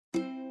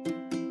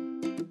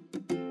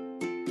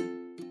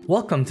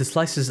Welcome to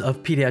Slices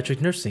of Pediatric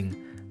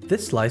Nursing.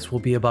 This slice will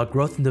be about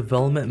growth and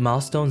development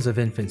milestones of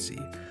infancy.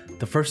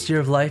 The first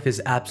year of life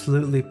is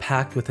absolutely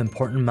packed with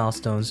important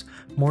milestones,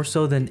 more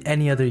so than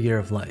any other year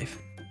of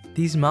life.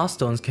 These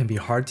milestones can be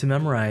hard to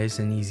memorize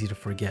and easy to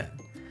forget.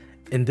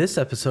 In this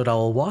episode, I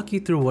will walk you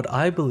through what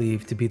I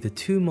believe to be the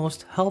two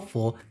most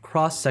helpful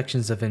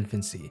cross-sections of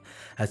infancy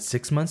at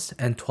 6 months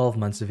and 12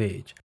 months of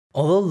age.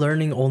 Although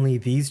learning only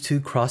these two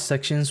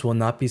cross-sections will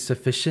not be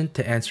sufficient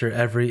to answer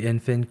every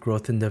infant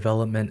growth and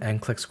development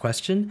NCLEX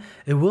question,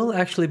 it will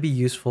actually be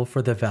useful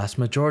for the vast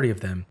majority of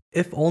them,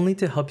 if only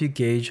to help you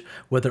gauge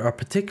whether a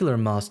particular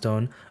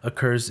milestone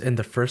occurs in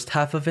the first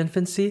half of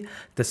infancy,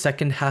 the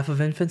second half of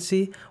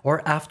infancy,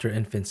 or after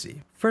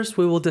infancy. First,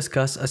 we will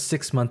discuss a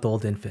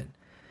 6-month-old infant.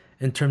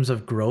 In terms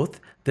of growth,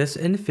 this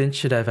infant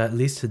should have at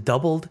least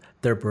doubled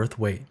their birth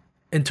weight.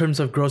 In terms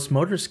of gross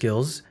motor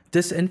skills,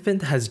 this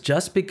infant has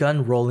just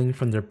begun rolling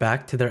from their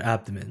back to their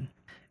abdomen.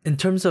 In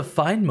terms of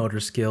fine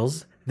motor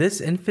skills, this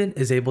infant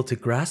is able to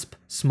grasp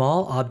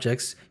small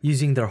objects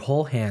using their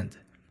whole hand.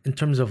 In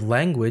terms of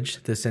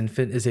language, this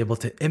infant is able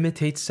to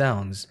imitate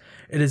sounds.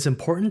 It is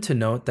important to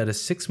note that a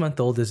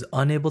 6-month-old is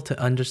unable to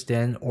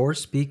understand or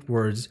speak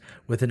words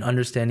with an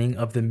understanding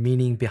of the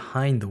meaning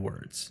behind the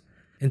words.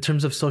 In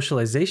terms of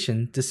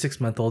socialization, the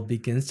 6-month-old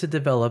begins to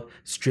develop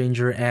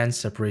stranger and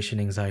separation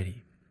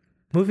anxiety.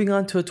 Moving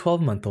on to a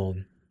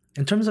 12-month-old.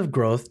 In terms of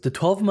growth, the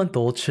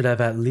 12-month-old should have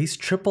at least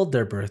tripled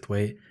their birth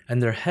weight,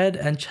 and their head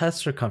and chest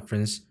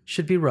circumference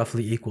should be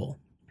roughly equal.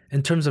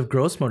 In terms of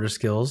gross motor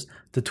skills,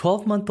 the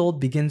 12-month-old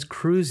begins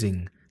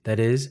cruising, that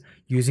is,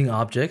 using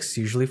objects,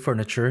 usually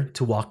furniture,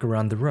 to walk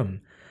around the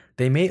room.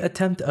 They may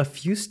attempt a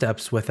few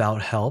steps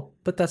without help,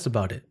 but that's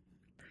about it.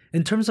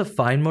 In terms of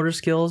fine motor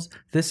skills,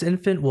 this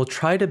infant will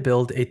try to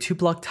build a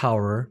 2-block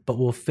tower, but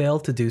will fail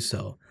to do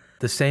so.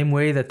 The same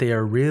way that they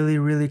are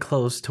really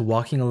close to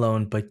walking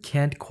alone but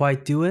can't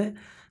quite do it,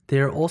 they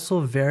are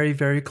also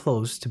very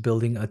close to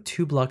building a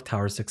 2-block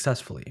tower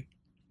successfully.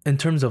 In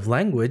terms of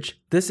language,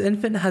 this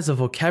infant has a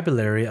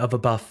vocabulary of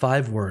about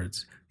 5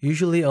 words,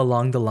 usually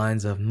along the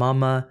lines of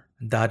mama,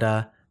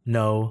 dada,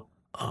 no,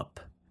 up.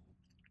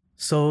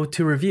 So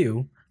to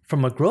review,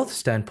 from a growth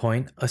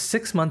standpoint, a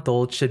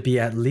 6-month-old should be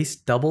at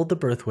least double the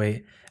birth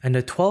weight, and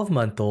a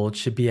 12-month-old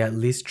should be at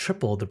least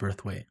triple the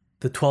birth weight.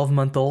 The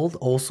 12-month-old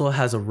also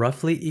has a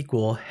roughly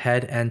equal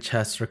head and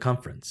chest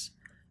circumference.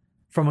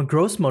 From a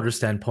gross motor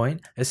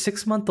standpoint, a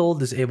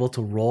 6-month-old is able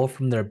to roll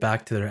from their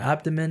back to their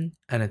abdomen,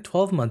 and a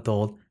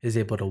 12-month-old is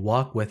able to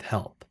walk with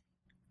help.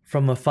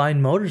 From a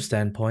fine motor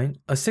standpoint,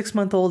 a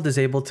 6-month-old is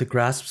able to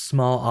grasp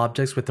small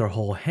objects with their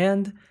whole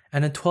hand,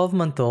 and a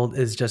 12-month-old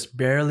is just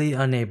barely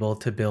unable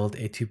to build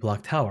a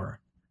 2-block tower.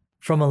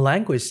 From a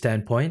language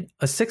standpoint,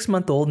 a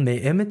 6-month-old may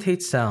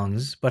imitate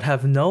sounds but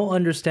have no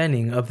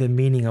understanding of the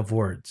meaning of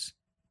words.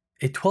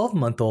 A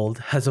 12-month-old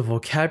has a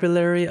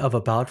vocabulary of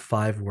about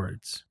 5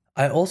 words.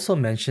 I also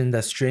mentioned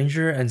that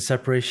stranger and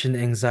separation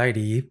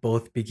anxiety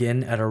both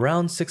begin at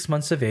around 6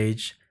 months of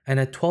age, and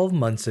at 12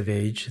 months of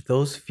age,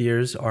 those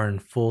fears are in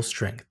full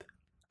strength.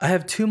 I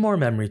have 2 more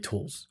memory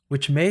tools,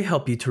 which may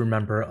help you to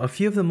remember a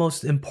few of the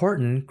most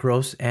important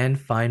gross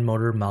and fine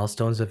motor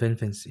milestones of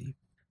infancy.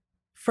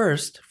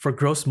 First, for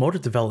gross motor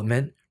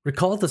development,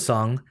 recall the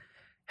song,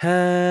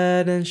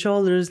 head and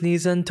shoulders,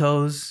 knees and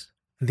toes.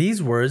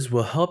 These words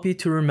will help you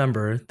to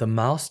remember the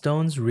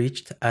milestones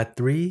reached at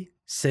 3,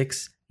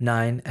 6,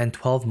 9, and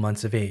 12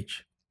 months of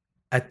age.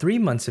 At 3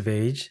 months of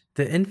age,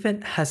 the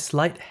infant has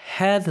slight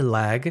head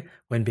lag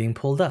when being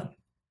pulled up.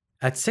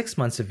 At 6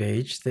 months of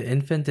age, the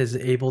infant is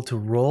able to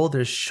roll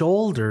their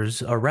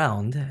shoulders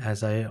around,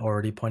 as I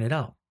already pointed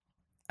out.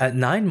 At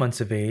 9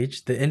 months of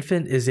age, the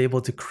infant is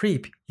able to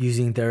creep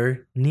using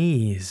their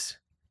knees.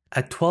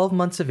 At 12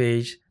 months of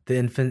age, the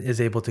infant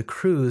is able to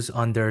cruise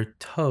on their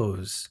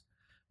toes.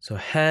 So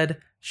head,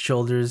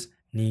 shoulders,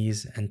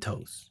 knees, and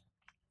toes.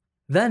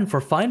 Then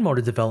for fine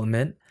motor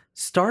development,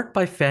 start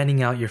by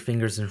fanning out your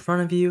fingers in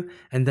front of you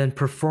and then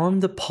perform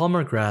the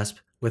palmar grasp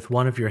with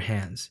one of your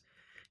hands.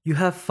 You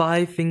have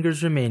 5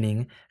 fingers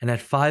remaining, and at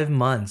 5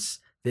 months,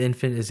 the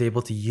infant is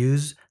able to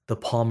use the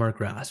palmar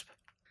grasp.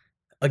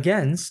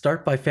 Again,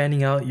 start by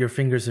fanning out your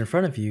fingers in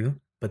front of you,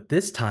 but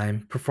this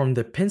time perform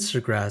the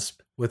pincer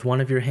grasp with one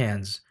of your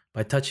hands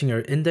by touching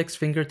your index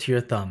finger to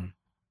your thumb.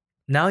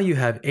 Now you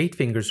have 8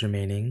 fingers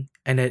remaining,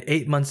 and at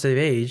 8 months of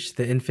age,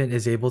 the infant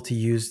is able to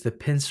use the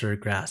pincer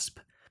grasp.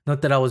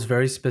 Note that I was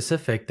very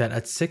specific that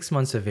at 6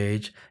 months of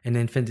age, an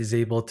infant is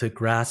able to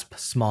grasp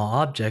small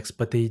objects,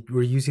 but they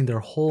were using their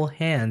whole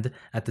hand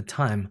at the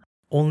time.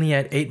 Only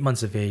at 8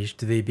 months of age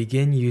do they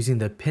begin using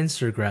the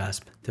pincer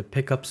grasp to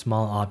pick up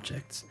small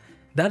objects.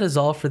 That is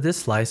all for this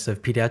slice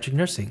of pediatric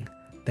nursing.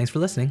 Thanks for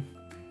listening.